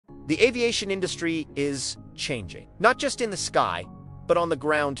The aviation industry is changing, not just in the sky, but on the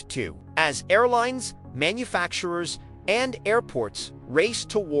ground too, as airlines, manufacturers, and airports race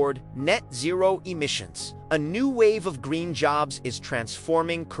toward net zero emissions. A new wave of green jobs is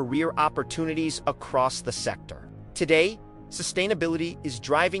transforming career opportunities across the sector. Today, sustainability is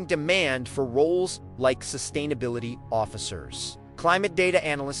driving demand for roles like sustainability officers, climate data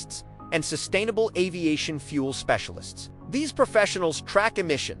analysts, and sustainable aviation fuel specialists. These professionals track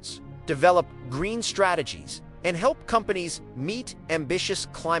emissions, develop green strategies, and help companies meet ambitious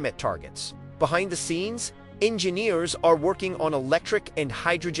climate targets. Behind the scenes, engineers are working on electric and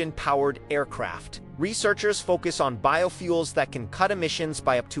hydrogen-powered aircraft. Researchers focus on biofuels that can cut emissions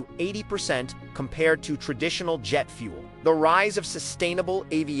by up to 80% compared to traditional jet fuel. The rise of sustainable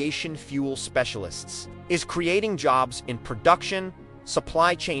aviation fuel specialists is creating jobs in production,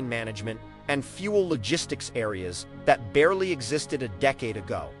 supply chain management, and fuel logistics areas that barely existed a decade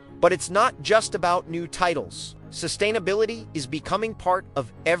ago. But it's not just about new titles. Sustainability is becoming part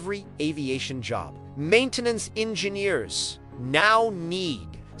of every aviation job. Maintenance engineers now need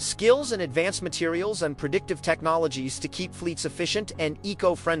skills in advanced materials and predictive technologies to keep fleets efficient and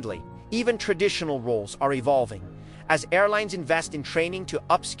eco-friendly. Even traditional roles are evolving, as airlines invest in training to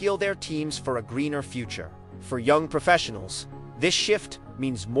upskill their teams for a greener future. For young professionals, this shift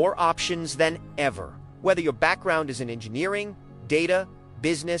means more options than ever. Whether your background is in engineering, data,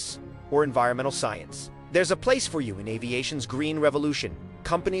 business, or environmental science, there's a place for you in aviation's green revolution.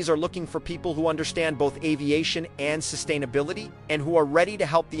 Companies are looking for people who understand both aviation and sustainability and who are ready to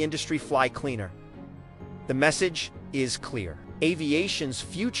help the industry fly cleaner. The message is clear. Aviation's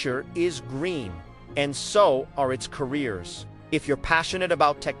future is green, and so are its careers. If you're passionate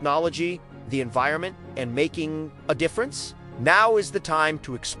about technology, the environment, and making a difference, now is the time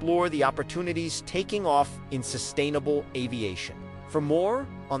to explore the opportunities taking off in sustainable aviation. For more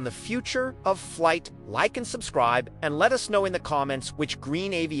on the future of flight, like and subscribe, and let us know in the comments which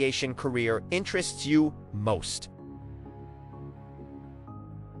green aviation career interests you most.